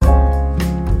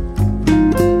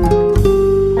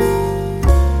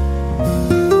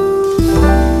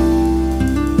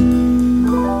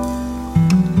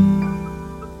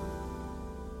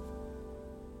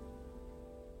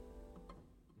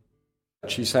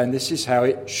actually saying this is how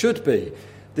it should be.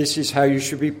 This is how you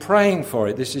should be praying for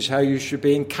it. This is how you should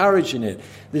be encouraging it.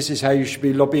 This is how you should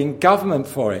be lobbying government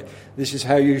for it. This is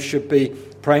how you should be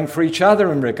praying for each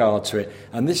other in regard to it.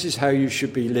 And this is how you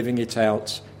should be living it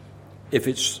out if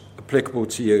it's applicable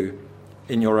to you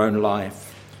in your own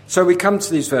life. So we come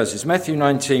to these verses, Matthew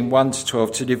 19,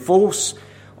 1-12, to divorce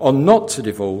or not to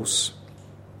divorce,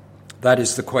 that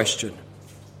is the question.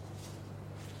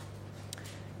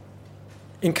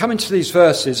 In coming to these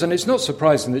verses, and it's not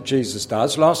surprising that Jesus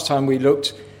does, last time we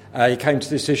looked, he came to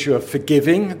this issue of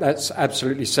forgiving. That's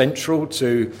absolutely central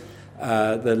to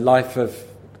the life of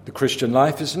the Christian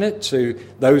life, isn't it? To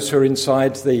those who are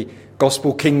inside the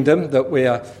gospel kingdom, that we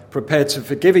are prepared to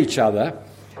forgive each other.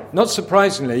 Not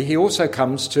surprisingly, he also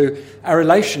comes to our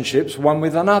relationships one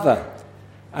with another.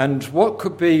 And what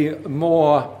could be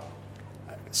more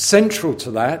central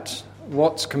to that,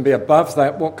 what can be above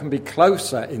that, what can be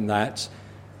closer in that,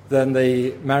 than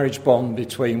the marriage bond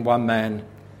between one man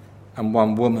and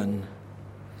one woman.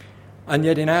 And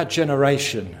yet in our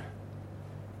generation,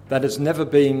 that has never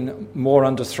been more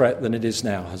under threat than it is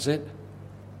now, has it?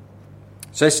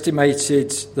 It's estimated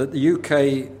that the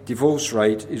UK divorce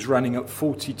rate is running at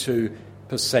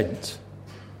 42%.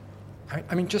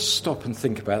 I mean, just stop and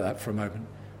think about that for a moment.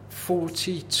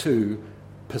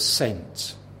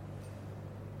 42%.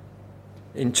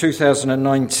 In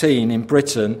 2019 in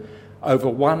Britain, over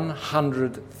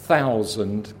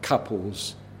 100,000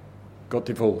 couples got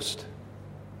divorced.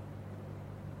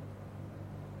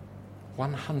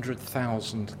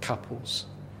 100,000 couples.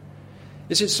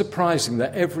 Is it surprising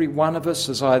that every one of us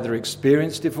has either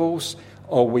experienced divorce,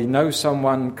 or we know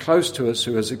someone close to us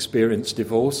who has experienced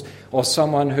divorce, or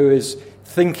someone who is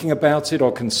thinking about it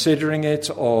or considering it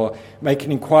or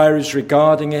making inquiries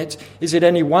regarding it? Is it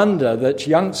any wonder that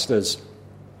youngsters...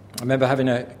 I remember having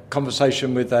a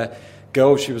conversation with a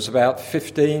girl, she was about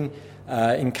 15,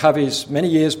 in Coveys many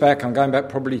years back. I'm going back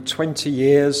probably 20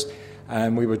 years,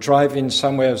 and we were driving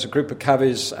somewhere as a group of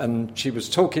Coveys, and she was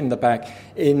talking in the back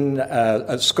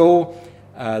at school.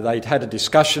 They'd had a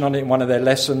discussion on it in one of their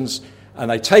lessons,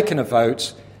 and they'd taken a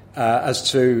vote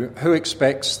as to who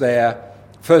expects their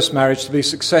first marriage to be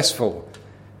successful.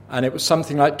 And it was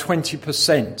something like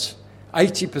 20%.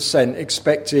 80%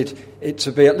 expected it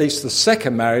to be at least the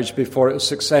second marriage before it was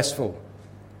successful.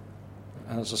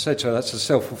 And as I said to her, that's a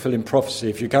self-fulfilling prophecy.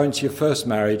 If you go into your first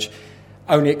marriage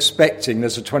only expecting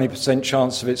there's a 20%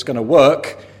 chance of it's going to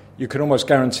work, you can almost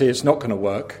guarantee it's not going to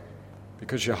work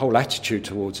because your whole attitude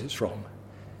towards it's wrong.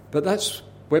 But that's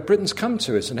where Britain's come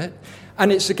to, isn't it?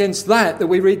 And it's against that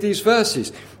we read these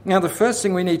verses. Now, the first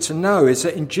thing we need to know is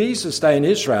that in Jesus' day in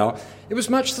Israel, it was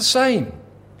much the same.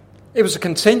 It was a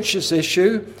contentious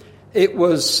issue. It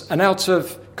was an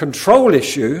out-of-control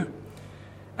issue.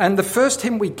 And the first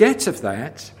hint we get of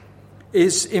that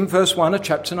is in verse 1 of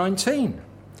chapter 19.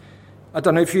 I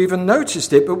don't know if you even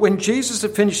noticed it, but when Jesus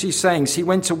had finished his sayings, he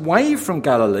went away from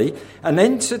Galilee and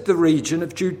entered the region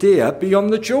of Judea beyond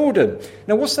the Jordan.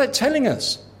 Now, what's that telling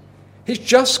us? He's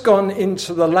just gone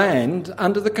into the land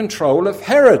under the control of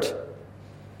Herod.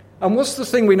 And what's the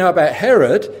thing we know about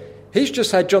Herod? He's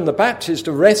just had John the Baptist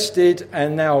arrested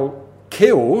and now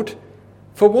killed.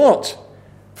 For what?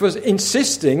 For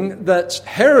insisting that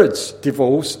Herod's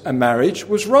divorce and marriage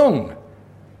was wrong.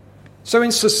 So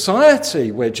in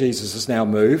society where Jesus has now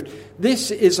moved,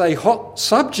 this is a hot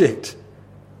subject.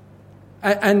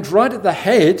 And right at the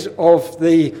head of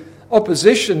the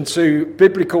opposition to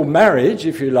biblical marriage,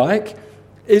 if you like,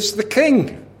 is the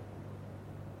king.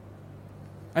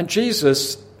 And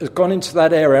Jesus has gone into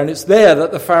that area, and it's there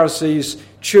that the Pharisees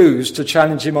choose to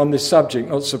challenge him on this subject,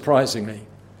 not surprisingly.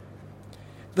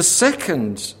 The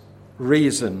second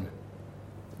reason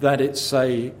that it's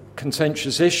a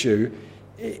contentious issue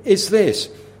is this.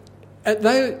 At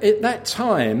that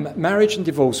time, marriage and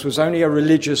divorce was only a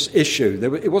religious issue.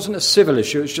 It wasn't a civil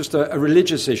issue, it was just a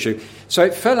religious issue. So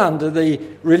it fell under the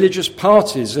religious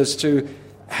parties as to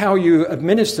how you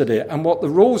administered it and what the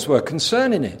rules were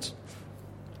concerning it.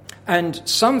 And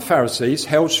some Pharisees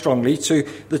held strongly to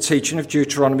the teaching of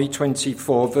Deuteronomy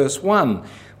 24, verse 1.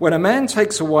 When a man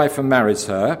takes a wife and marries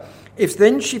her, if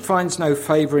then she finds no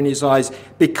favour in his eyes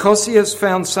because he has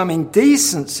found some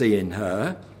indecency in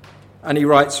her, and he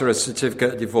writes her a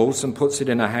certificate of divorce and puts it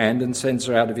in her hand and sends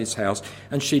her out of his house,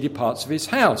 and she departs of his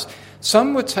house.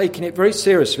 Some were taking it very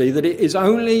seriously that it is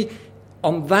only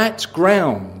on that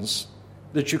grounds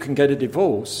that you can get a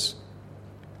divorce.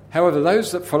 However,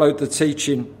 those that followed the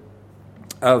teaching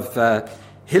of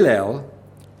Hillel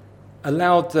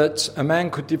allowed that a man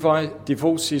could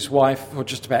divorce his wife for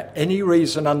just about any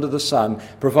reason under the sun,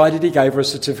 provided he gave her a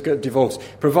certificate of divorce.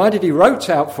 Provided he wrote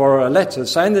out for her a letter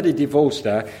saying that he divorced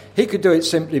her, he could do it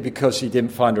simply because he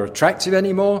didn't find her attractive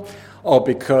anymore, or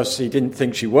because he didn't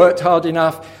think she worked hard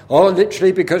enough, or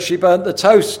literally because she burnt the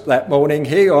toast that morning.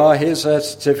 Here you are, here's a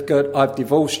certificate, I've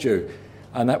divorced you.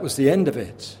 And that was the end of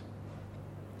it.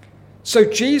 So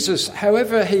Jesus,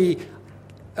 however he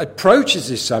approaches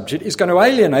this subject, is going to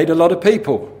alienate a lot of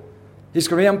people. He's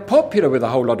going to be unpopular with a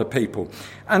whole lot of people.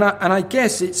 And I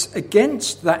guess it's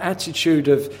against that attitude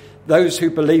of those who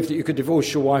believe that you could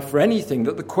divorce your wife for anything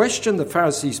that the question the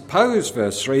Pharisees pose,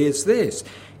 verse 3, is this: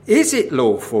 is it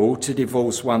lawful to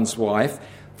divorce one's wife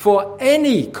for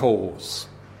any cause?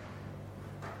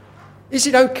 Is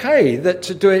it okay that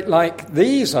to do it like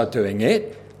these are doing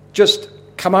it, just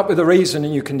come up with a reason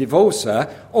and you can divorce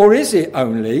her? Or is it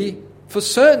only for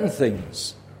certain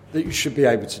things that you should be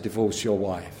able to divorce your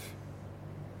wife?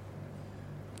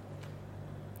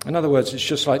 In other words, it's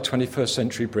just like 21st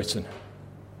century Britain.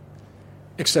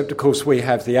 Except, of course, we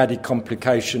have the added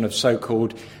complication of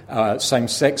so-called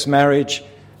same-sex marriage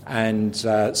and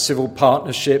civil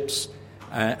partnerships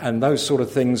and those sort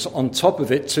of things on top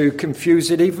of it to confuse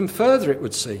it even further, it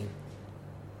would seem.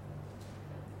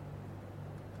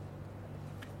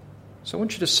 So I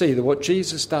want you to see that what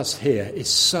Jesus does here is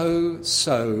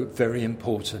so very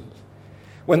important.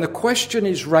 When the question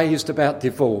is raised about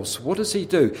divorce, what does he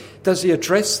do? Does he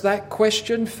address that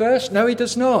question first? No, he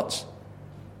does not.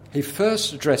 He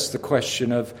first addressed the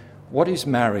question of what is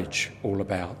marriage all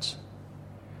about?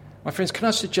 My friends, can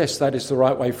I suggest that is the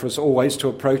right way for us always to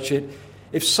approach it?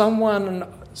 If someone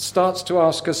starts to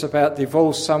ask us about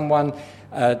divorce, someone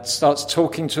starts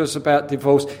talking to us about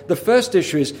divorce, the first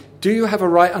issue is, do you have a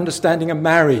right understanding of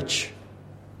marriage?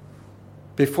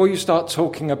 Before you start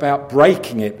talking about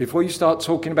breaking it, before you start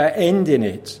talking about ending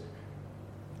it,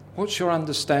 what's your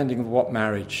understanding of what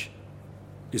marriage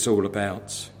is all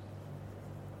about?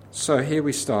 So here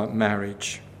we start,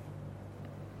 marriage.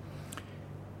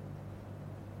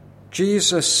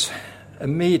 Jesus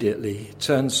immediately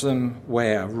turns them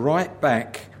where? Right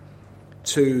back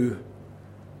to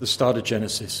the start of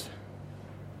Genesis.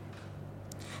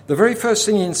 The very first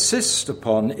thing he insists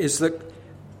upon is that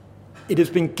it has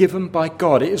been given by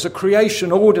God. It is a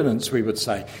creation ordinance, we would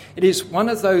say. It is one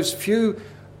of those few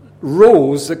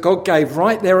rules that God gave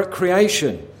right there at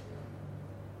creation.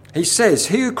 He says,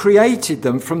 he who created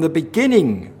them from the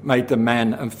beginning made them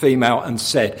man and female and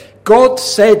said. God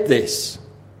said this.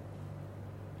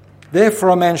 Therefore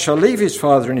a man shall leave his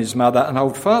father and his mother and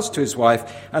hold fast to his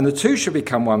wife, and the two shall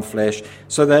become one flesh.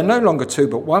 So they are no longer two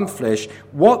but one flesh.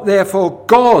 What therefore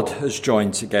God has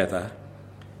joined together,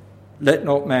 let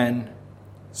not man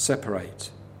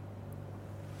separate.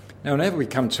 Now, whenever we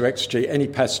come to exegete any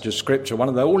passage of Scripture, one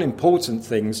of the all-important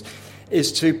things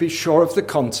is to be sure of the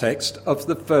context of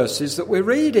the verses that we're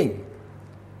reading.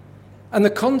 And the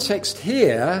context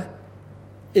here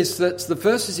is that the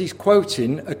verses he's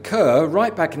quoting occur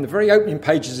right back in the very opening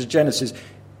pages of Genesis,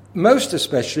 most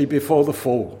especially before the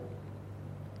fall.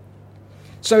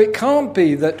 So it can't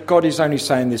be that God is only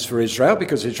saying this for Israel,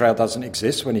 because Israel doesn't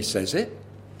exist when he says it.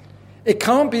 It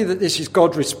can't be that this is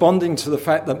God responding to the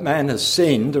fact that man has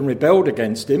sinned and rebelled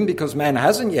against him, because man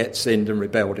hasn't yet sinned and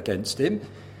rebelled against him.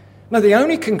 No, the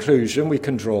only conclusion we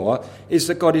can draw is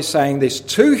that God is saying this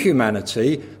to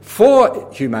humanity, for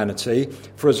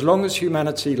as long as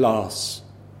humanity lasts.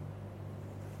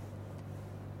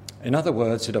 In other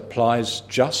words, it applies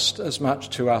just as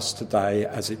much to us today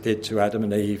as it did to Adam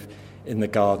and Eve in the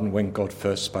garden when God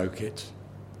first spoke it.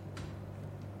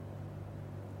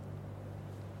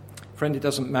 Friend, it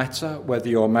doesn't matter whether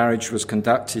your marriage was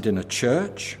conducted in a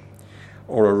church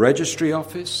or a registry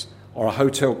office or a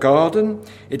hotel garden.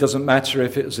 It doesn't matter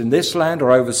if it was in this land or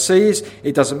overseas.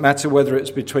 It doesn't matter whether it's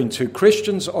between two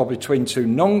Christians or between two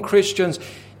non-Christians.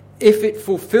 If it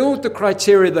fulfilled the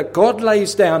criteria that God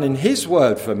lays down in his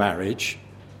word for marriage,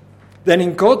 then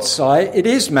in God's sight it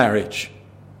is marriage.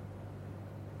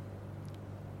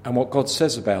 And what God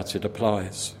says about it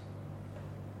applies.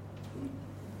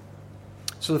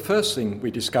 So the first thing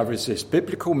we discover is this: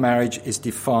 biblical marriage is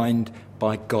defined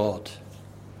by God.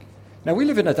 Now, we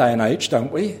live in a day and age,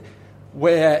 don't we,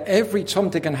 where every Tom,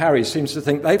 Dick and Harry seems to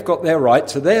think they've got their right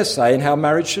to their say in how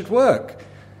marriage should work.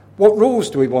 What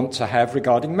rules do we want to have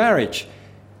regarding marriage?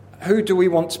 Who do we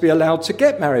want to be allowed to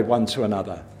get married one to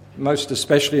another? Most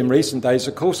especially in recent days,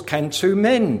 of course, can two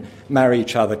men marry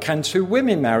each other? Can two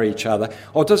women marry each other?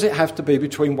 Or does it have to be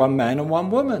between one man and one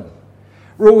woman?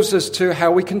 Rules as to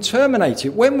how we can terminate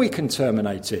it, when we can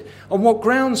terminate it, on what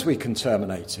grounds we can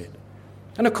terminate it.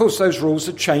 And of course, those rules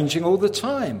are changing all the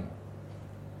time.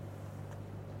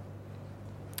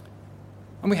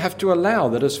 And we have to allow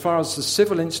that as far as the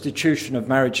civil institution of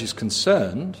marriage is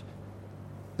concerned,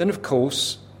 then of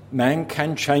course man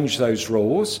can change those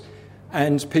rules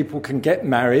and people can get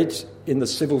married in the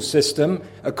civil system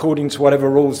according to whatever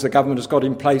rules the government has got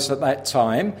in place at that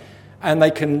time, and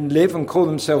they can live and call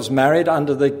themselves married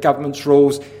under the government's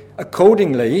rules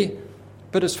accordingly.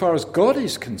 But as far as God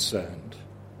is concerned,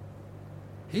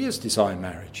 he has designed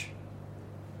marriage.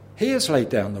 He has laid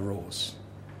down the rules.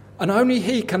 And only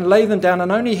he can lay them down,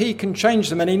 and only he can change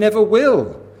them, and he never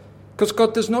will, because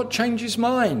God does not change his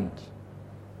mind.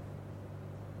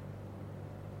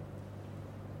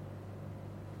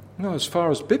 Now, as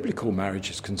far as biblical marriage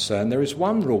is concerned, there is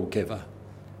one rule giver.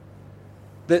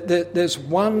 There's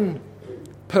one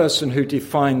person who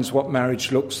defines what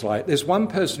marriage looks like. There's one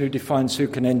person who defines who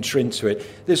can enter into it.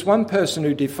 There's one person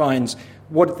who defines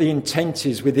what the intent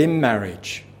is within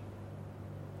marriage.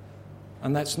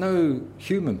 And that's no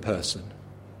human person.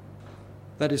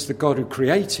 That is the God who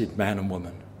created man and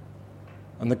woman,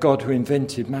 and the God who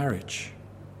invented marriage.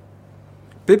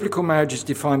 Biblical marriage is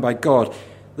defined by God.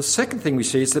 The second thing we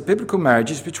see is that biblical marriage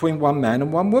is between one man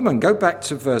and one woman. Go back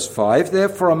to verse 5.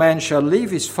 Therefore a man shall leave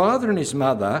his father and his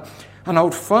mother and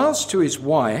hold fast to his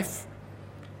wife,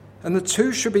 and the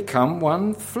two shall become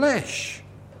one flesh.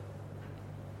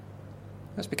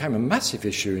 That's become a massive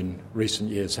issue in recent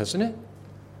years, hasn't it?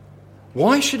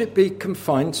 Why should it be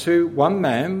confined to one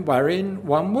man marrying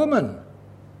one woman?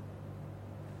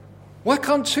 Why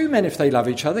can't two men, if they love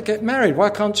each other, get married? Why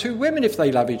can't two women, if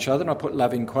they love each other, and I put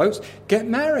love in quotes, get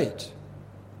married?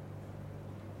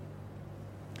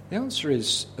 The answer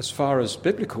is, as far as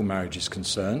biblical marriage is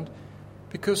concerned,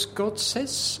 because God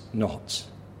says not.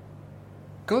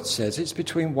 God says it's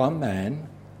between one man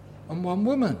and one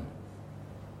woman.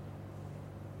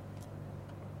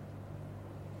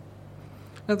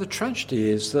 Now, the tragedy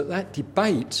is that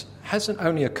debate hasn't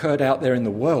only occurred out there in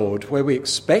the world where we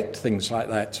expect things like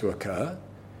that to occur.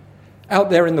 Out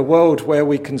there in the world where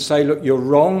we can say, look, you're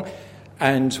wrong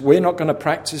and we're not going to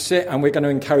practice it, and we're going to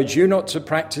encourage you not to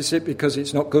practice it because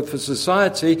it's not good for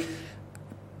society.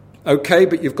 Okay,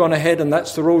 but you've gone ahead and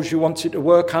that's the rules you wanted to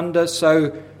work under,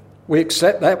 so we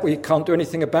accept that. We can't do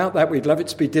anything about that. We'd love it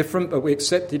to be different, but we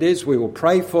accept it is. We will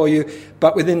pray for you.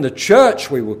 But within the church,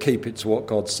 we will keep it to what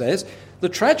God says. The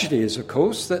tragedy is, of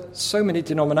course, that so many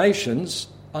denominations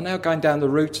are now going down the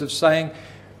route of saying,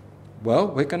 well,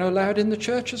 we're going to allow it in the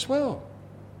church as well.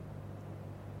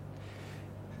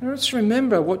 Now, let's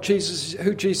remember who Jesus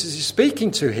is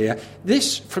speaking to here.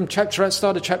 This, from start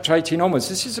of chapter 18 onwards,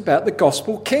 this is about the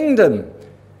gospel kingdom.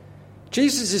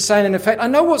 Jesus is saying, in effect, I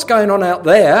know what's going on out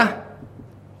there,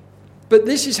 but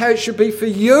this is how it should be for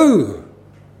you.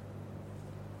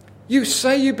 You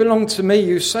say you belong to me,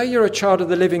 you say you're a child of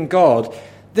the living God,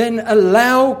 then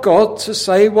allow God to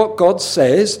say what God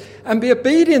says and be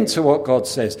obedient to what God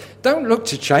says. Don't look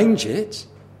to change it.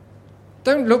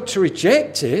 Don't look to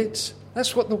reject it.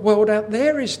 That's what the world out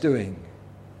there is doing.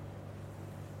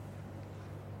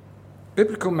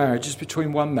 Biblical marriage is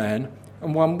between one man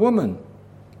and one woman.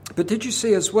 But did you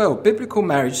see as well, biblical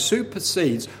marriage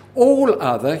supersedes all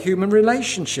other human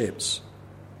relationships.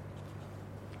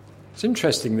 It's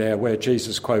interesting there where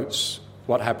Jesus quotes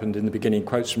what happened in the beginning,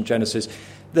 quotes from Genesis,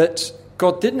 that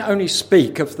God didn't only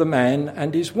speak of the man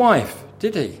and his wife,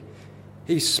 did he?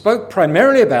 He spoke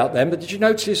primarily about them, but did you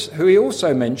notice who he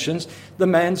also mentions? The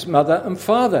man's mother and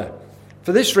father.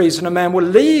 For this reason, a man will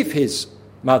leave his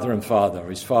mother and father, or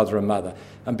his father and mother,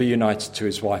 and be united to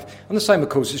his wife. And the same, of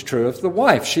course, is true of the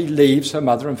wife. She leaves her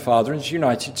mother and father and is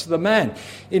united to the man.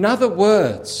 In other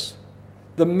words,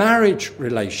 the marriage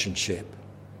relationship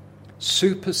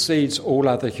supersedes all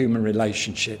other human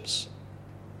relationships.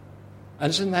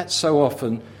 And isn't that so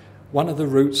often one of the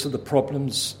roots of the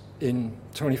problems in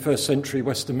 21st century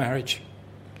Western marriage?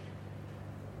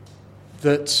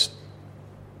 That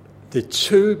the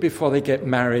two, before they get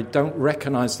married, don't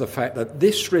recognise the fact that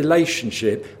this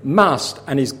relationship must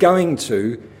and is going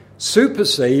to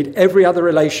supersede every other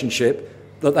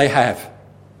relationship that they have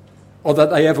or that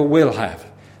they ever will have.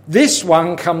 This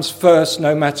one comes first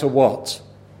no matter what.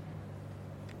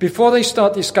 Before they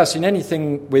start discussing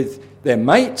anything with their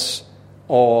mates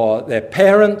or their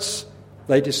parents,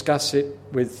 they discuss it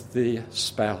with the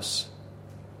spouse.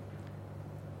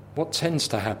 What tends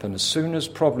to happen as soon as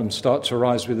problems start to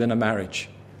arise within a marriage?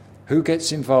 Who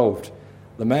gets involved?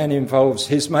 The man involves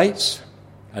his mates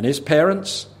and his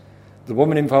parents. The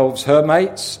woman involves her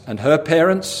mates and her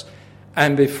parents.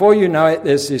 And before you know it,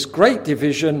 there's this great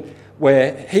division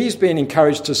where he's being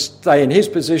encouraged to stay in his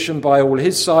position by all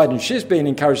his side, and she's being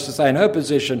encouraged to stay in her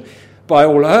position by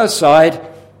all her side.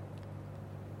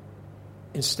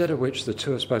 instead of which the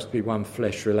two are supposed to be one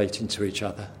flesh relating to each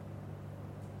other.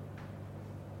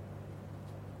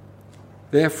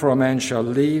 Therefore a man shall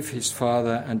leave his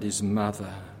father and his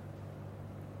mother.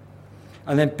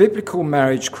 And then biblical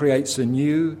marriage creates a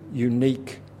new,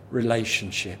 unique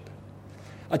relationship.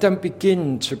 I don't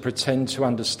begin to pretend to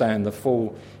understand the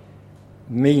full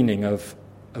meaning of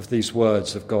these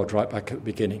words of God right back at the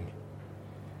beginning.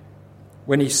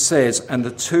 When he says, and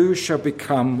the two shall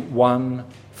become one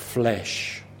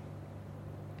flesh.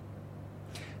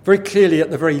 Very clearly,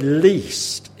 at the very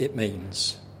least, it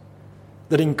means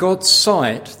that in God's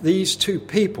sight, these two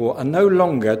people are no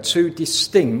longer two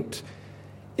distinct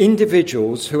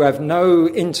individuals who have no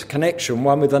interconnection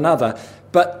one with another,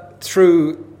 but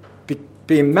through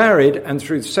being married and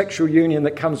through the sexual union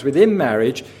that comes within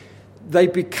marriage, they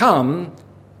become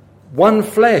one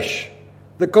flesh.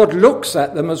 That God looks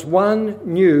at them as one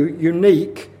new,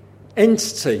 unique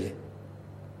entity.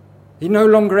 He no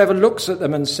longer ever looks at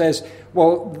them and says,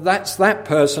 well, that's that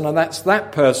person and that's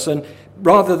that person.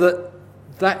 Rather,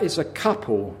 that is a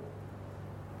couple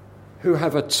who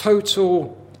have a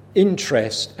total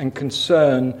interest and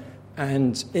concern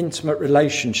and intimate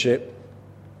relationship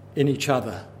in each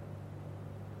other.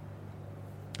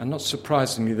 And not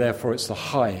surprisingly, therefore, it's the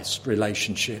highest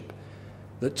relationship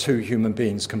that two human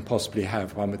beings can possibly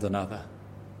have one with another.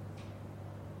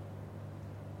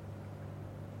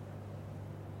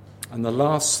 And the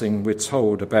last thing we're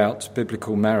told about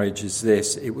biblical marriage is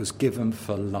this: it was given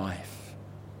for life.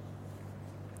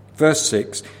 Verse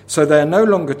 6, so they are no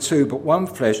longer two but one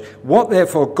flesh. What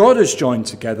therefore God has joined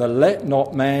together, let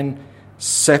not man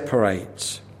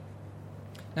separate.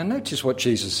 Now notice what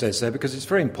Jesus says there, because it's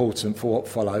very important for what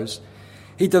follows.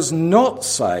 He does not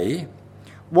say,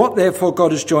 what therefore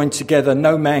God has joined together,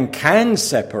 no man can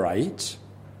separate.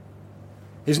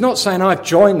 He's not saying I've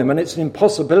joined them and it's an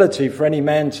impossibility for any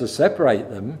man to separate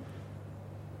them.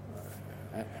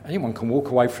 Anyone can walk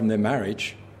away from their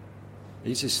marriage.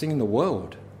 The easiest thing in the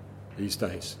world these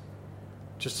days.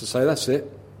 Just to say, that's it,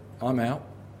 I'm out,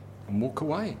 and walk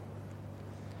away.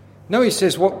 No, he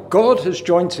says, what God has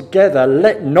joined together,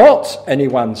 let not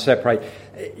anyone separate.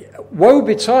 Woe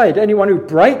betide anyone who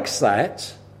breaks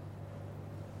that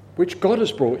which God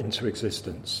has brought into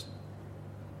existence.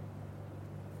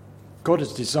 God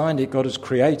has designed it, God has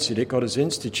created it, God has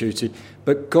instituted,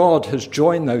 but God has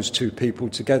joined those two people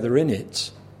together in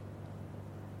it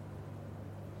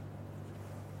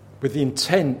with the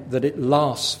intent that it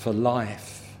lasts for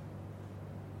life.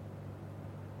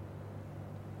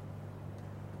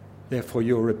 Therefore,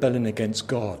 you're rebelling against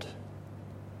God.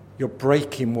 You're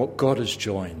breaking what God has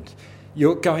joined.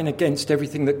 You're going against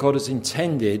everything that God has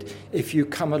intended if you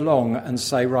come along and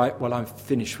say, right, well, I'm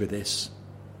finished with this,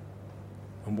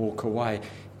 and walk away.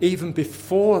 Even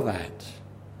before that,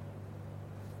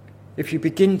 if you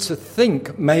begin to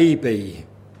think, maybe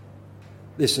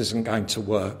this isn't going to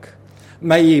work,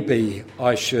 maybe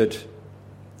I should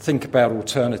think about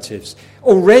alternatives.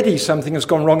 Already something has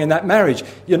gone wrong in that marriage.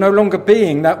 You're no longer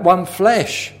being that one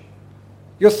flesh.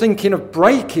 You're thinking of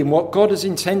breaking what God has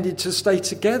intended to stay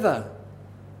together.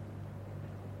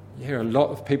 You hear a lot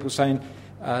of people saying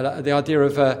the idea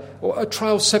of a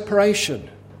trial separation,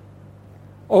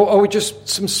 or just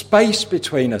some space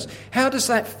between us. How does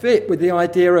that fit with the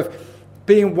idea of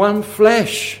being one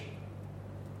flesh?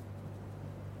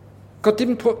 God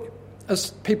didn't put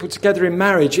us people together in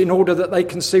marriage in order that they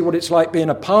can see what it's like being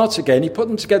apart again. He put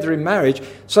them together in marriage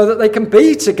so that they can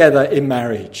be together in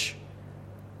marriage.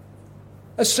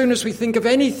 As soon as we think of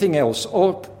anything else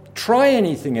or try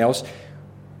anything else,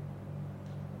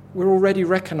 we're already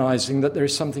recognizing that there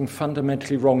is something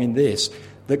fundamentally wrong in this,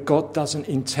 that God doesn't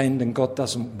intend and God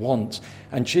doesn't want.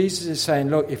 And Jesus is saying,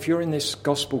 look, if you're in this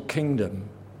gospel kingdom,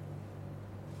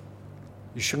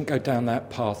 you shouldn't go down that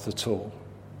path at all.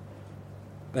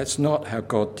 That's not how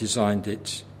God designed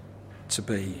it to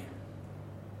be.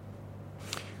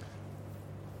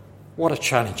 What a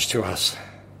challenge to us.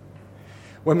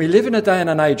 When we live in a day and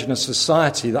an age and a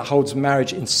society that holds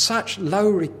marriage in such low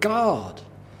regard.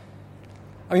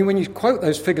 I mean, when you quote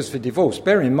those figures for divorce,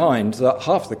 bear in mind that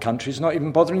half the country is not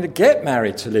even bothering to get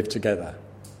married to live together.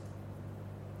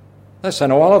 They're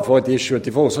saying, oh, I'll avoid the issue of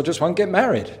divorce, I just won't get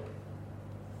married.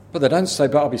 But they don't say,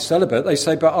 but I'll be celibate. They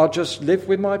say, but I'll just live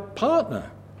with my partner.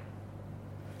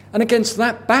 And against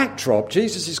that backdrop,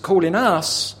 Jesus is calling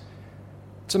us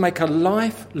to make a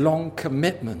lifelong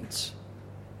commitment.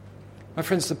 My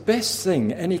friends, the best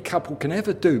thing any couple can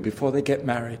ever do before they get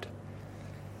married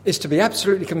is to be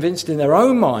absolutely convinced in their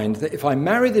own mind that if I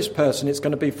marry this person, it's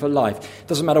going to be for life.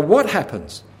 Doesn't matter what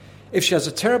happens. If she has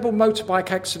a terrible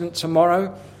motorbike accident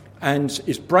tomorrow and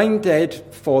is brain dead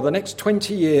for the next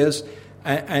 20 years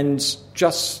and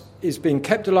just is being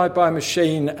kept alive by a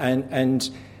machine and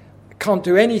can't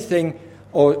do anything,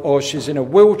 or she's in a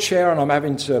wheelchair and I'm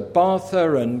having to bath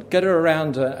her and get her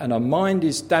around and her mind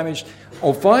is damaged,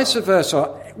 or vice versa,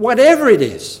 whatever it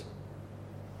is,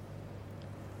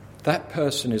 that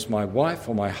person is my wife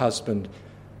or my husband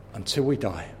until we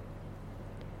die.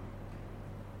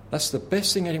 That's the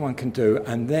best thing anyone can do,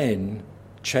 and then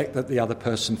check that the other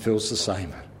person feels the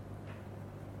same.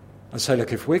 And say,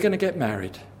 look, if we're going to get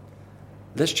married,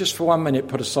 let's just for 1 minute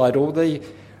put aside all the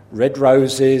red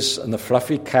roses and the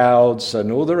fluffy clouds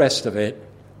and all the rest of it.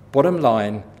 Bottom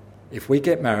line, if we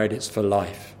get married, it's for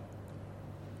life.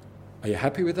 Are you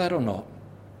happy with that or not?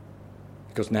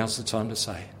 Because now's the time to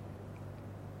say.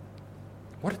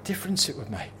 What a difference it would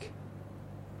make.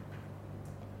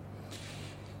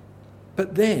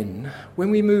 But then,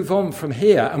 when we move on from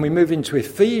here and we move into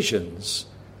Ephesians,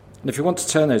 and if you want to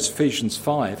turn there, it's Ephesians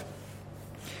 5,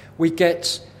 we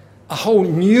get a whole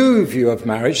new view of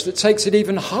marriage that takes it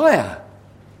even higher.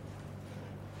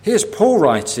 Here's Paul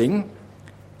writing,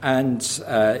 and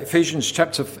Ephesians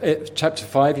chapter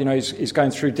 5, he's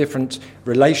going through different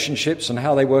relationships and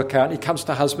how they work out. He comes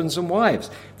to husbands and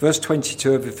wives. Verse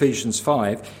 22 of Ephesians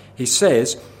 5, he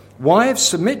says, "Wives,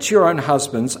 submit to your own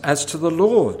husbands as to the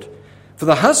Lord. For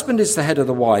the husband is the head of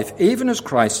the wife, even as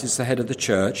Christ is the head of the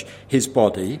church, his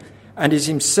body, and is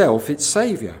himself its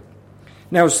Saviour.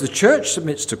 Now, as the church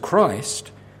submits to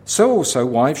Christ, so also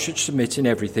wives should submit in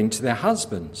everything to their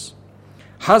husbands.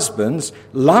 Husbands,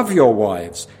 love your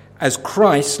wives, as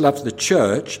Christ loved the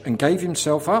church and gave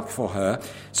himself up for her,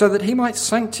 so that he might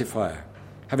sanctify her,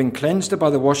 having cleansed her by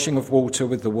the washing of water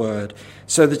with the word,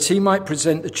 so that he might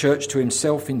present the church to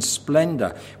himself in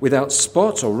splendour, without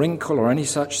spot or wrinkle or any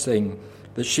such thing,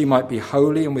 that she might be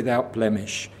holy and without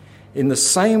blemish. In the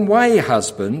same way,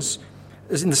 husbands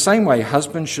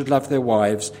should love their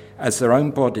wives as their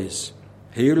own bodies.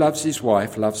 He who loves his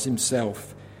wife loves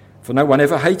himself. For no one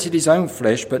ever hated his own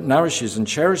flesh, but nourishes and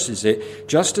cherishes it,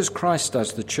 just as Christ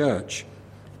does the church,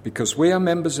 because we are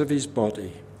members of his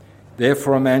body.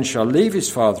 Therefore a man shall leave his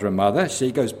father and mother."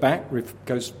 See, he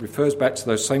refers back to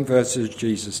those same verses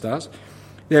Jesus does.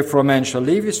 "Therefore a man shall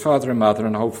leave his father and mother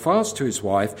and hold fast to his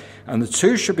wife, and the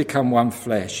two shall become one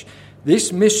flesh.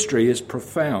 This mystery is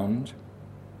profound,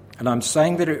 and I'm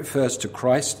saying that it refers to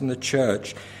Christ and the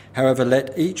church. However,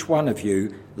 let each one of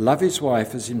you love his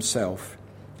wife as himself,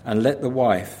 and let the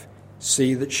wife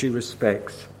see that she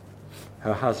respects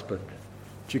her husband."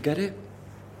 Do you get it?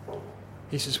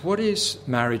 He says, what is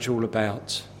marriage all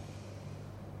about?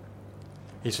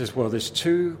 He says, well, there's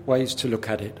two ways to look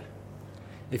at it.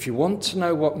 If you want to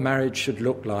know what marriage should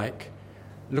look like,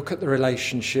 look at the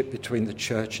relationship between the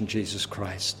church and Jesus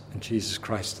Christ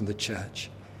and the church.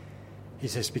 He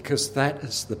says, because that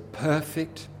is the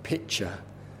perfect picture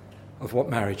of what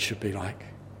marriage should be like.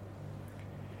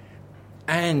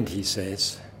 And he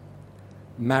says,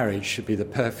 marriage should be the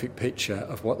perfect picture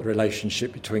of what the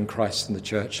relationship between Christ and the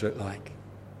church looked like.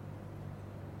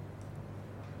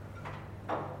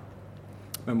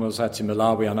 When I was out in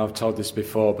Malawi, and I've told this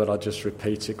before, but I'll just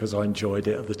repeat it because I enjoyed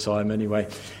it at the time anyway.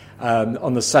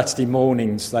 On the Saturday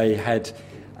mornings, they had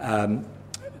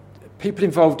people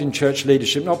involved in church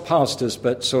leadership, not pastors,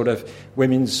 but sort of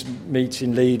women's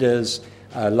meeting leaders,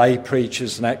 lay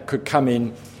preachers, and that could come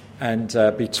in and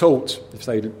be taught if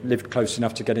they lived close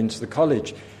enough to get into the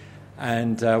college.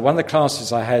 And one of the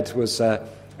classes I had was a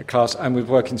class, and we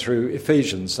were working through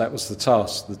Ephesians. That was the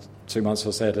task. The 2 months I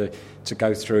was there to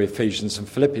go through Ephesians and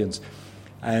Philippians.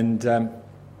 And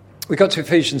we got to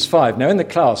Ephesians 5. Now, in the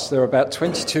class, there were about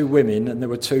 22 women and there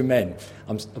were 2 men.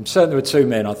 I'm certain there were 2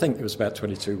 men. I think there was about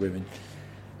 22 women.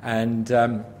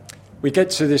 And we get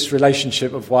to this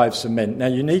relationship of wives and men. Now,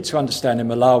 you need to understand in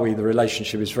Malawi, the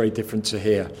relationship is very different to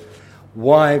here.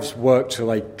 Wives work till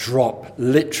they drop,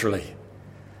 literally.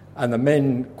 And the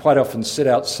men quite often sit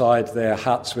outside their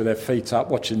huts with their feet up,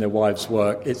 watching their wives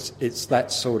work. It's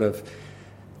that sort of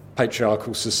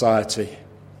patriarchal society.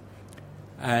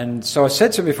 And so I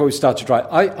said to him before we started to write,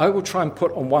 I will try and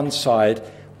put on one side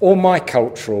all my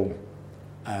cultural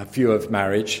view of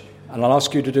marriage, and I'll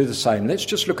ask you to do the same. Let's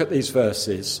just look at these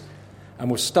verses, and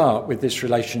we'll start with this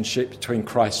relationship between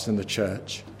Christ and the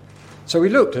church. So we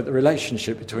looked at the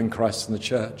relationship between Christ and the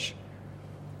church.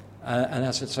 And I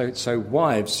said, so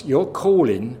wives, your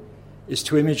calling is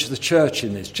to image the church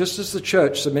in this. Just as the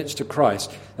church submits to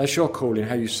Christ, that's your calling,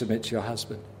 how you submit to your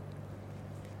husband.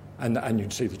 And you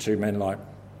can see the 2 men like.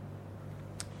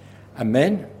 And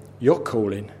men, your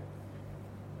calling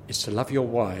is to love your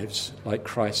wives like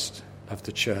Christ loved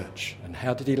the church. And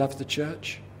how did he love the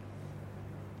church?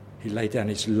 He laid down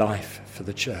his life for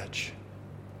the church.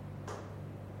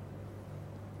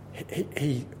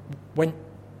 He went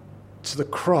to the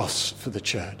cross for the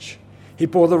church. He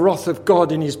bore the wrath of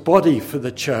God in his body for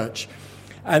the church.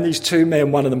 And these two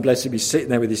men, one of them, blessed, he's sitting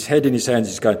there with his head in his hands.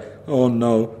 He's going, oh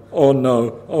no, oh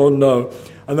no, oh no.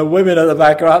 And the women at the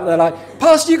back are up there like,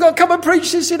 Pastor, you've got to come and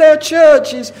preach this in our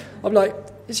church. I'm like,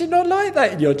 is it not like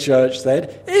that in your church then?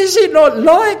 Is it not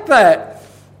like that?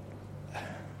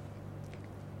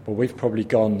 Well, we've probably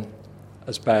gone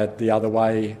as bad the other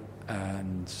way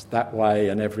and that way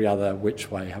and every other which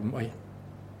way, haven't we?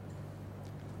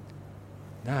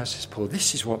 Now, says Paul,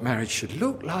 this is what marriage should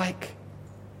look like.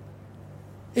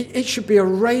 It should be a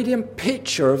radiant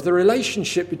picture of the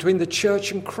relationship between the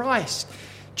church and Christ.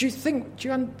 Do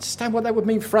you understand what that would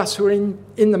mean for us who are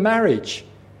in the marriage?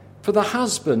 For the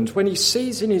husband, when he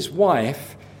sees in his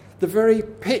wife the very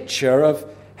picture of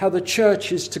how the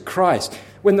church is to Christ.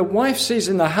 When the wife sees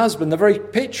in the husband the very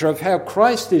picture of how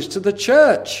Christ is to the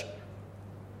church.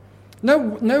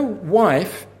 No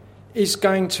wife is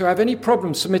going to have any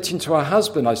problem submitting to her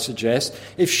husband, I suggest,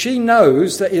 if she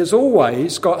knows that he has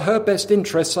always got her best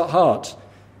interests at heart.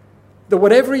 That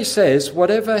whatever he says,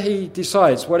 whatever he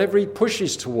decides, whatever he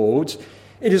pushes towards,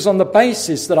 it is on the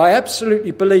basis that I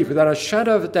absolutely believe without a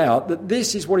shadow of a doubt that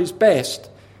this is what is best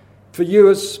for you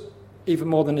as even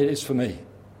more than it is for me.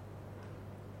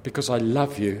 Because I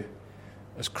love you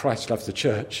as Christ loved the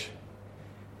church.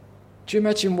 Do you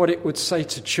imagine what it would say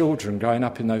to children growing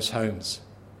up in those homes?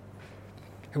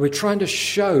 And we're trying to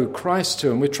show Christ to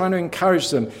them. We're trying to encourage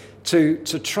them to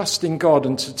trust in God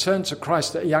and to turn to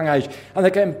Christ at a young age. And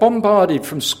they're getting bombarded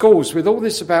from schools with all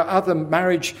this about other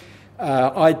marriage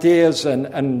ideas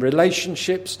and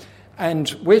relationships. And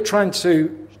we're trying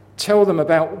to tell them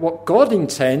about what God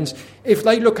intends if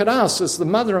they look at us as the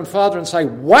mother and father and say,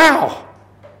 wow,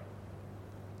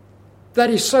 that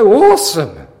is so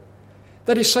awesome.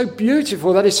 That is so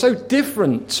beautiful. That is so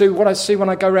different to what I see when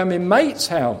I go around my mate's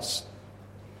house.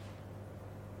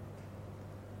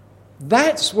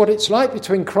 That's what it's like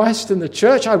between Christ and the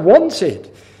church. I want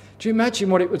it. Do you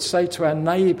imagine what it would say to our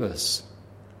neighbours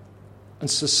and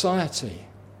society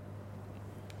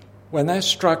when they're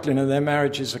struggling and their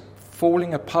marriages are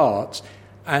falling apart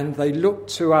and they look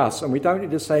to us and we don't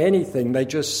need to say anything, they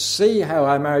just see how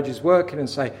our marriage is working and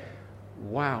say,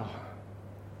 wow,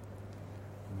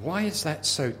 why is that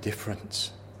so different?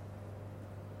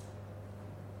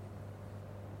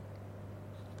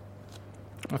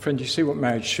 My friend, you see what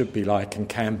marriage should be like and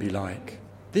can be like.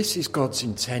 This is God's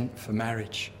intent for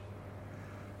marriage.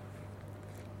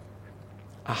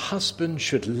 A husband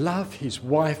should love his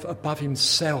wife above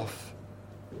himself.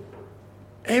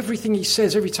 Everything he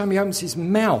says, every time he opens his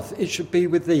mouth, it should be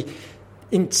with the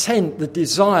intent, the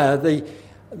desire,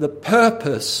 the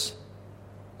purpose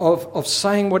of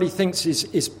saying what he thinks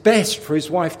is best for his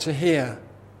wife to hear.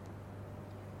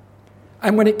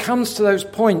 And when it comes to those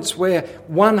points where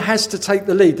one has to take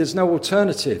the lead, there's no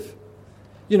alternative.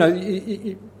 You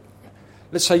know,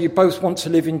 let's say you both want to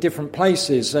live in different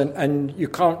places and you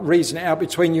can't reason it out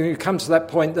between you. You come to that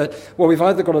point that, well, we've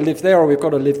either got to live there or we've got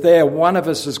to live there. One of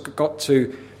us has got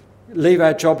to leave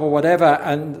our job or whatever.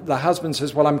 And the husband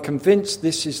says, well, I'm convinced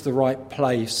this is the right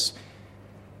place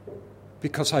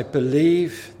because I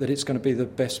believe that it's going to be the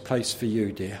best place for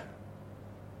you, dear.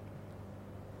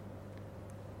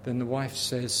 Then the wife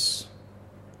says,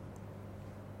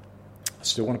 I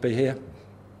still want to be here.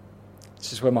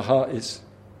 This is where my heart is.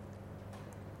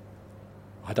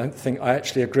 I don't think I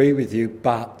actually agree with you,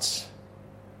 but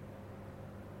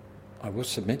I will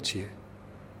submit to you.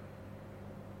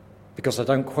 Because I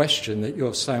don't question that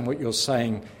you're saying what you're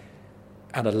saying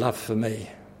out of love for me.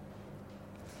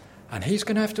 And he's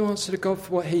going to have to answer to God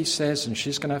for what he says, and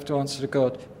she's going to have to answer to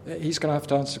God. He's going to have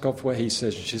to answer to God for what he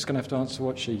says, and she's going to have to answer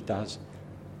what she does.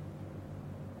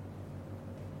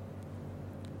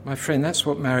 My friend, that's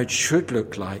what marriage should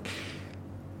look like.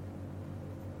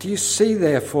 Do you see,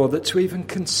 therefore, that to even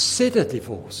consider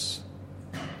divorce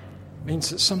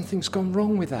means that something's gone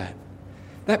wrong with that?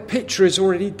 That picture is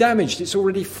already damaged. It's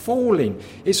already falling.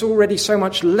 It's already so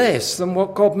much less than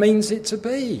what God means it to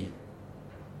be.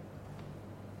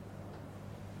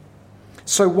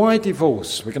 So why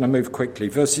divorce? We're going to move quickly.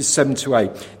 Verses 7 to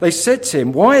 8. They said to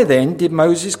him, why then did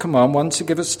Moses command one to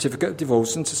give a certificate of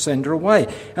divorce and to send her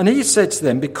away? And he said to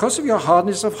them, because of your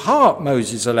hardness of heart,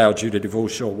 Moses allowed you to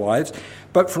divorce your wives.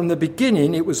 But from the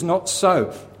beginning, it was not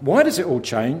so. Why does it all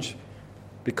change?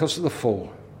 Because of the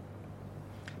fall.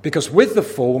 Because with the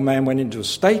fall, man went into a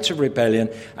state of rebellion,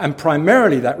 and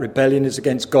primarily that rebellion is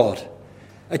against God.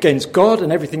 Against God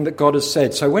and everything that God has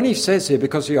said. So when he says here,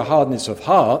 because of your hardness of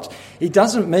heart, he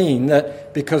doesn't mean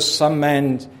that because some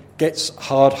man gets a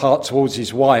hard heart towards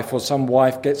his wife, or some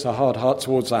wife gets a hard heart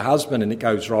towards her husband and it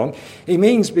goes wrong. He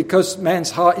means because man's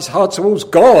heart is hard towards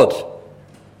God.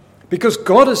 Because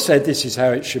God has said this is how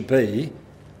it should be.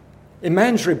 In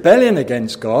man's rebellion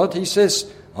against God, he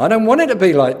says, I don't want it to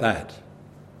be like that.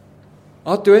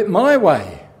 I'll do it my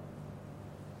way.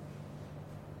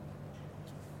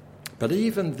 But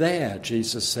even there,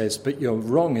 Jesus says, but you're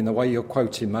wrong in the way you're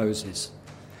quoting Moses.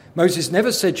 Moses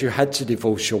never said you had to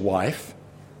divorce your wife.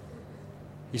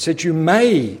 He said you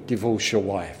may divorce your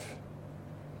wife.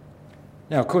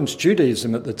 Now, according to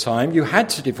Judaism at the time, you had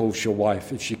to divorce your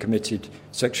wife if she committed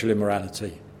sexual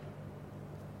immorality.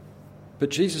 But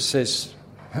Jesus says,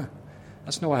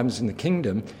 that's not what happens in the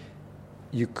kingdom.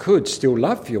 You could still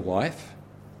love your wife,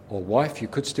 or wife, you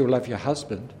could still love your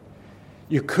husband.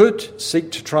 You could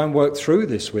seek to try and work through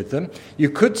this with them. You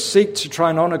could seek to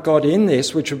try and honour God in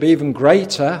this, which would be even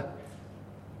greater,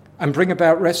 and bring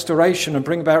about restoration and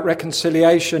bring about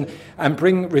reconciliation and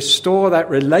restore that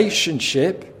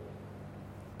relationship,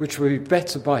 which will be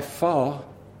better by far.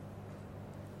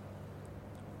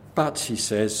 But, he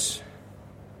says,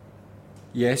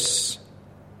 yes,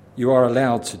 you are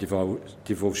allowed to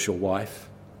divorce your wife.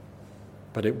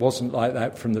 But it wasn't like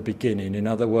that from the beginning. In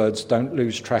other words, don't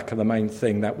lose track of the main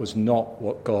thing. That was not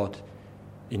what God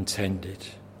intended.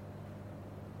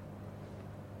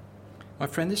 My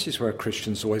friend, this is where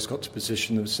Christians always got to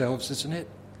position themselves, isn't it?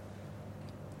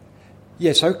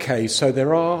 Yes, okay, so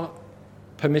there are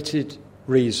permitted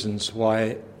reasons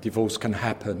why divorce can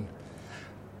happen,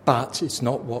 but it's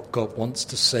not what God wants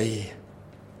to see.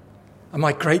 And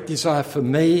my great desire for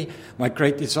me, my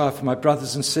great desire for my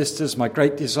brothers and sisters, my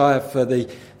great desire for the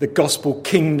gospel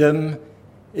kingdom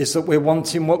is that we're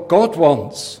wanting what God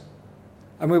wants.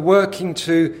 And we're working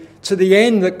to the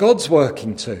end that God's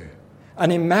working to.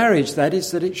 And in marriage, that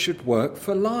is that it should work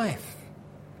for life.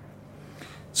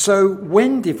 So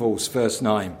when divorce, verse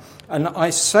 9, and I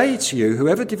say to you,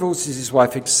 whoever divorces his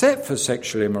wife except for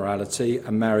sexual immorality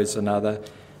and marries another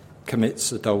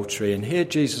commits adultery. And here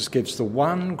Jesus gives the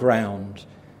one ground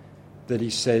that he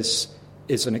says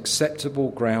is an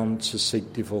acceptable ground to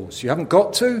seek divorce. You haven't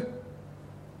got to,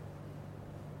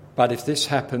 but if this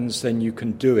happens, then you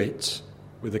can do it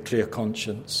with a clear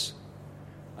conscience.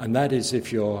 And that is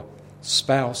if your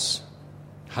spouse,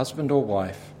 husband or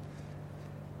wife,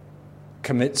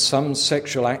 commits some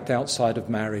sexual act outside of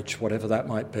marriage, whatever that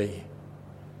might be.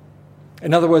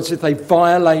 In other words, if they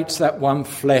violate that one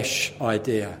flesh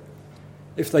idea,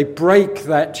 if they break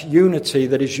that unity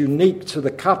that is unique to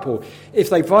the couple, if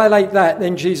they violate that,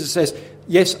 then Jesus says,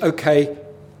 yes, okay,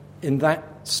 in that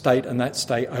state and that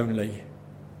state only,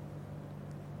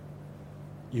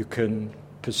 you can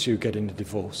pursue getting a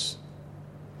divorce.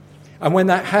 And when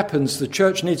that happens, the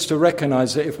church needs to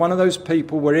recognise that if one of those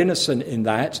people were innocent in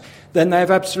that, then they have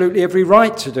absolutely every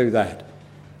right to do that.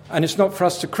 And it's not for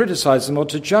us to criticise them or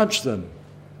to judge them.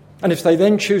 And if they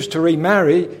then choose to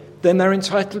remarry, then they're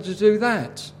entitled to do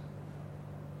that.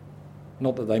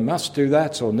 Not that they must do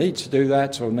that or need to do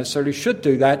that or necessarily should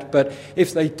do that, but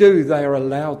if they do, they are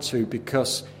allowed to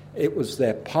because it was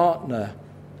their partner,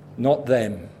 not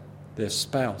them, their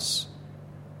spouse,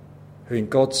 who in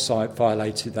God's sight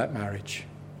violated that marriage.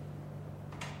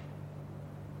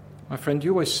 My friend,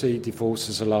 you always see divorce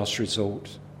as a last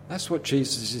resort. That's what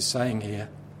Jesus is saying here.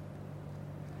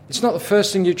 It's not the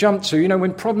first thing you jump to. You know,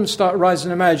 when problems start arising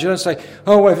in a marriage, you don't say,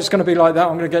 oh, well, if it's going to be like that,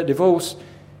 I'm going to get a divorce.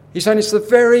 He's saying it's the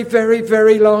very, very,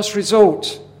 very last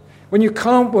resort. When you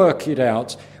can't work it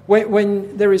out,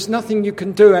 when there is nothing you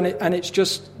can do and it's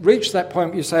just reached that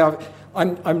point where you say,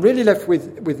 I'm really left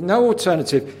with no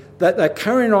alternative, that they're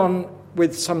carrying on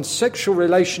with some sexual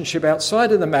relationship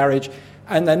outside of the marriage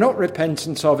and they're not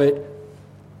repentant of it,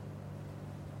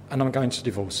 and I'm going to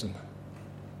divorce them.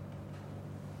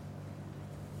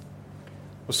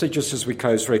 We'll see just as we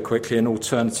close very quickly an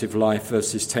alternative life,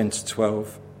 verses 10 to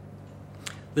 12.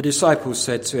 The disciples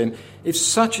said to him, if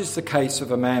such is the case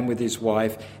of a man with his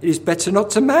wife, it is better not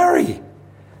to marry.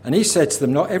 And he said to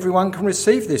them, not everyone can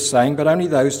receive this saying, but only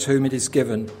those to whom it is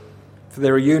given. For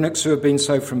there are eunuchs who have been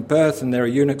so from birth, and there are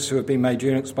eunuchs who have been made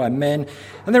eunuchs by men,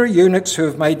 and there are eunuchs who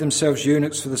have made themselves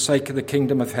eunuchs for the sake of the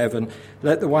kingdom of heaven.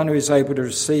 Let the one who is able to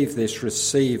receive this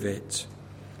receive it.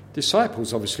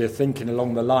 Disciples obviously are thinking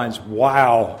along the lines,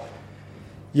 wow,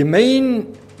 you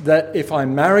mean that if I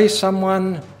marry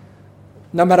someone,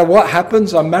 no matter what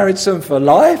happens, I'm married to them for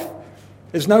life?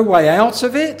 There's no way out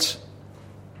of it?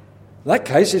 In that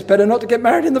case, it's better not to get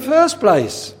married in the first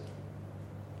place.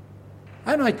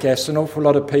 And I guess an awful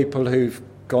lot of people who've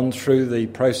gone through the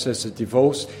process of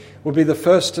divorce will be the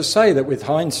first to say that with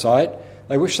hindsight,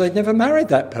 they wish they'd never married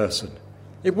that person.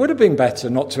 It would have been better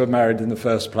not to have married in the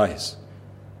first place.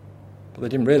 But they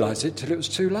didn't realise it till it was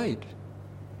too late.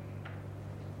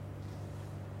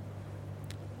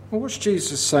 Well, what's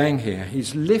Jesus saying here?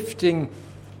 He's lifting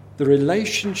the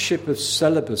relationship of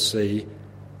celibacy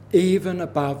even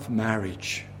above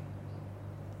marriage.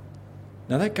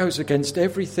 Now that goes against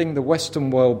everything the Western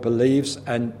world believes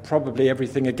and probably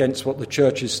everything against what the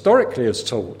church historically has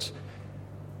taught.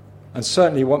 And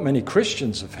certainly what many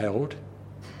Christians have held.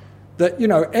 That,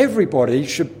 everybody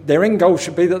their end goal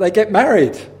should be that they get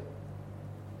married.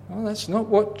 Well, that's not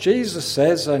what Jesus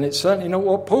says, and it's certainly not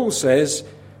what Paul says.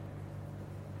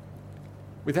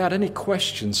 Without any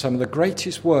question, some of the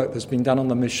greatest work that's been done on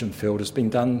the mission field has been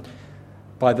done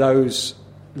by those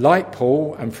like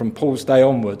Paul and from Paul's day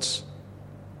onwards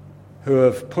who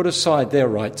have put aside their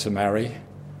right to marry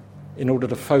in order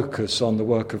to focus on the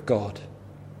work of God,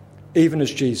 even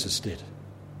as Jesus did.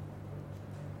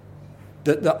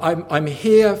 That I'm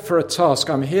here for a task,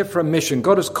 I'm here for a mission.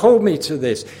 God has called me to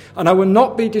this, and I will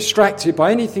not be distracted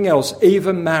by anything else,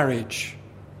 even marriage.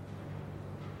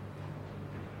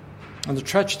 And the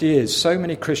tragedy is, so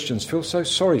many Christians feel so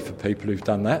sorry for people who've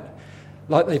done that,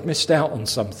 like they've missed out on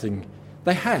something.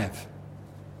 They have.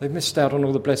 They've missed out on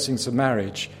all the blessings of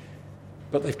marriage,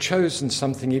 but they've chosen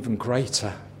something even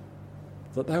greater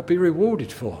that they'll be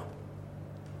rewarded for.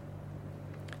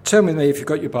 Turn with me, if you've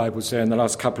got your Bibles there in the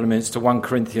last couple of minutes, to 1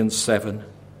 Corinthians 7.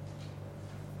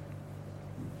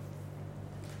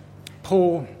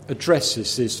 Paul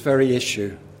addresses this very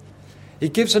issue. He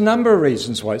gives a number of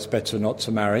reasons why it's better not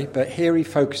to marry, but here he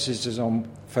focuses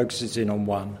in on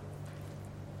one.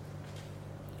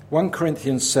 1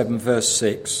 Corinthians 7, verse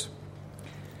 6.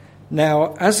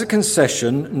 Now, as a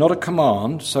concession, not a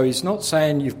command, so he's not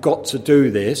saying you've got to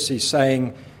do this. He's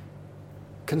saying,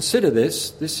 consider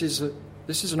this. This is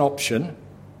an option.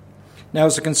 Now,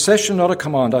 as a concession, not a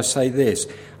command, I say this.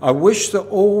 I wish that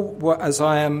all were as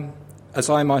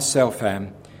I myself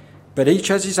am, but each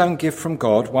has his own gift from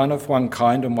God, one of one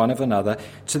kind and one of another.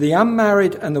 To the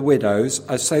unmarried and the widows,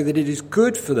 I say that it is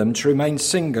good for them to remain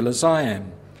single as I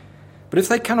am. But if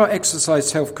they cannot exercise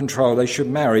self-control, they should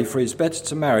marry, for it is better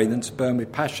to marry than to burn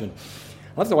with passion.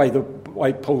 I love the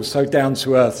way Paul's so down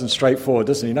to earth and straightforward,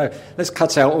 doesn't he? No, let's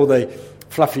cut out all the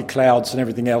fluffy clouds and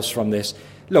everything else from this.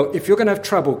 Look, if you're going to have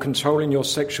trouble controlling your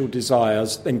sexual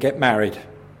desires, then get married.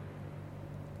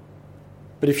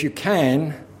 But if you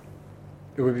can,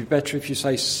 it would be better if you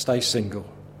stay single,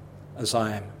 as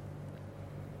I am.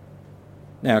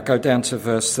 Now, go down to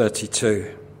verse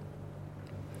 32.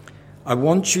 I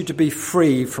want you to be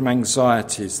free from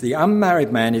anxieties. The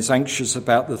unmarried man is anxious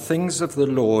about the things of the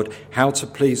Lord, how to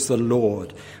please the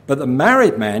Lord. But the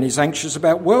married man is anxious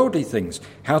about worldly things,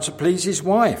 how to please his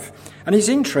wife. And his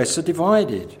interests are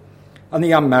divided. And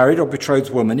the unmarried or betrothed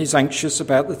woman is anxious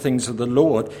about the things of the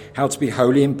Lord, how to be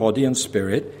holy in body and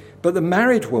spirit. But the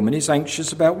married woman is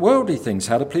anxious about worldly things,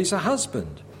 how to please her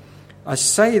husband. I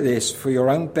say this for your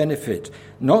own benefit,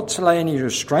 not to lay any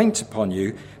restraint upon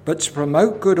you, but to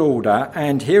promote good order,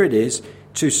 and here it is,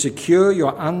 to secure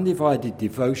your undivided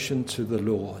devotion to the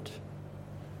Lord.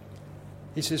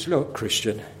 He says, look,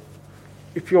 Christian,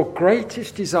 if your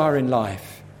greatest desire in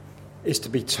life is to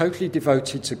be totally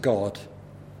devoted to God,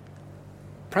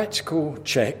 practical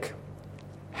check,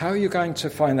 how are you going to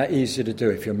find that easier to do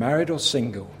if you're married or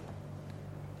single?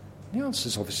 The answer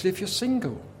is obviously if you're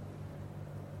single.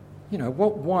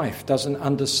 What wife doesn't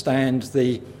understand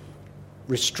the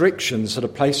restrictions that are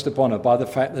placed upon her by the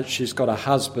fact that she's got a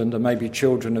husband and maybe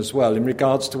children as well in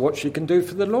regards to what she can do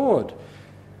for the Lord?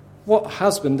 What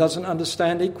husband doesn't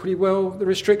understand equally well the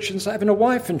restrictions that having a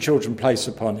wife and children place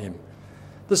upon him?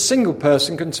 The single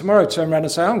person can tomorrow turn around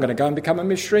and say, I'm going to go and become a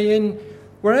missionary in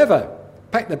wherever.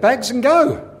 Pack their bags and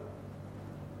go.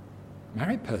 A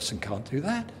married person can't do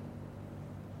that.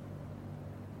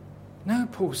 No,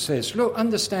 Paul says, look,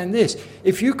 understand this.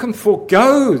 If you can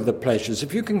forego the pleasures,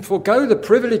 if you can forego the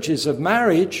privileges of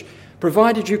marriage,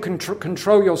 provided you can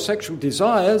control your sexual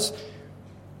desires,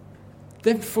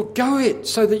 then forego it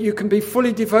so that you can be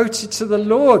fully devoted to the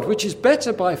Lord, which is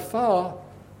better by far.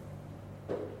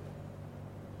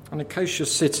 And in case you're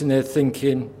sitting there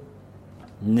thinking,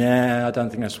 nah, I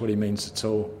don't think that's what he means at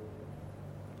all.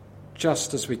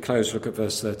 Just as we close, look at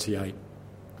verse 38.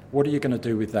 What are you going to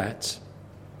do with that?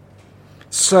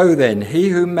 So then, he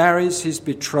who marries his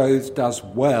betrothed does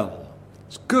well.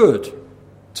 It's good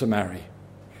to marry.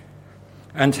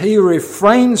 And he who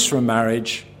refrains from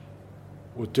marriage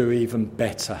will do even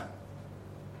better.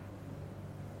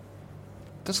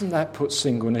 Doesn't that put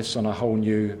singleness on a whole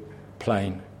new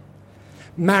plane?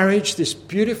 Marriage, this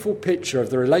beautiful picture of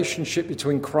the relationship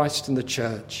between Christ and the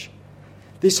church.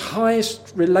 this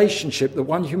highest relationship that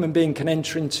one human being can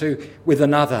enter into with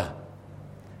another.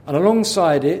 And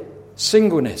alongside it,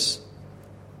 singleness,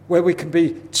 where we can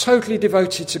be totally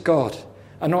devoted to God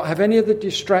and not have any of the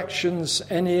distractions,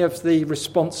 any of the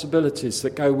responsibilities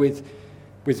that go with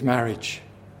marriage.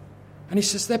 And he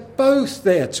says they're both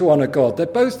there to honour God. They're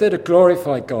both there to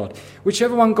glorify God,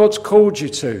 whichever one God's called you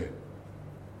to.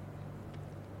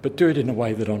 But do it in a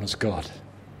way that honours God.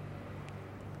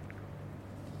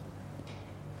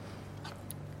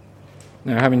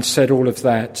 Now, having said all of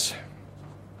that,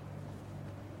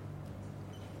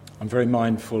 I'm very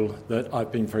mindful that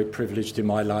I've been very privileged in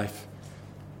my life.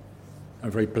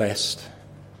 I'm very blessed,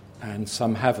 and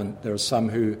some haven't. There are some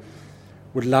who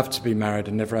would love to be married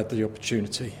and never had the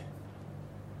opportunity.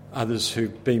 Others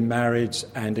who've been married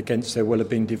and against their will have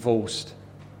been divorced,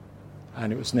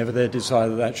 and it was never their desire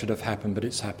that that should have happened, but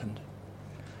it's happened.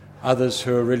 Others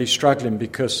who are really struggling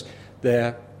because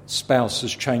their spouse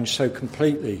has changed so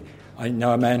completely. I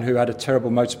know a man who had a terrible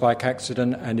motorbike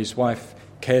accident and his wife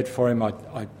cared for him.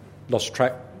 I lost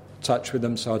touch with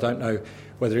them, so I don't know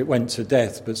whether it went to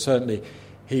death, but certainly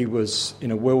he was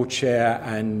in a wheelchair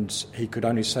and he could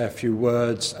only say a few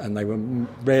words and they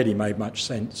rarely made much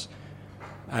sense.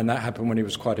 And that happened when he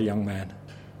was quite a young man.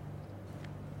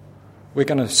 We're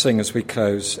going to sing as we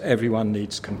close, Everyone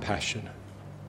Needs Compassion.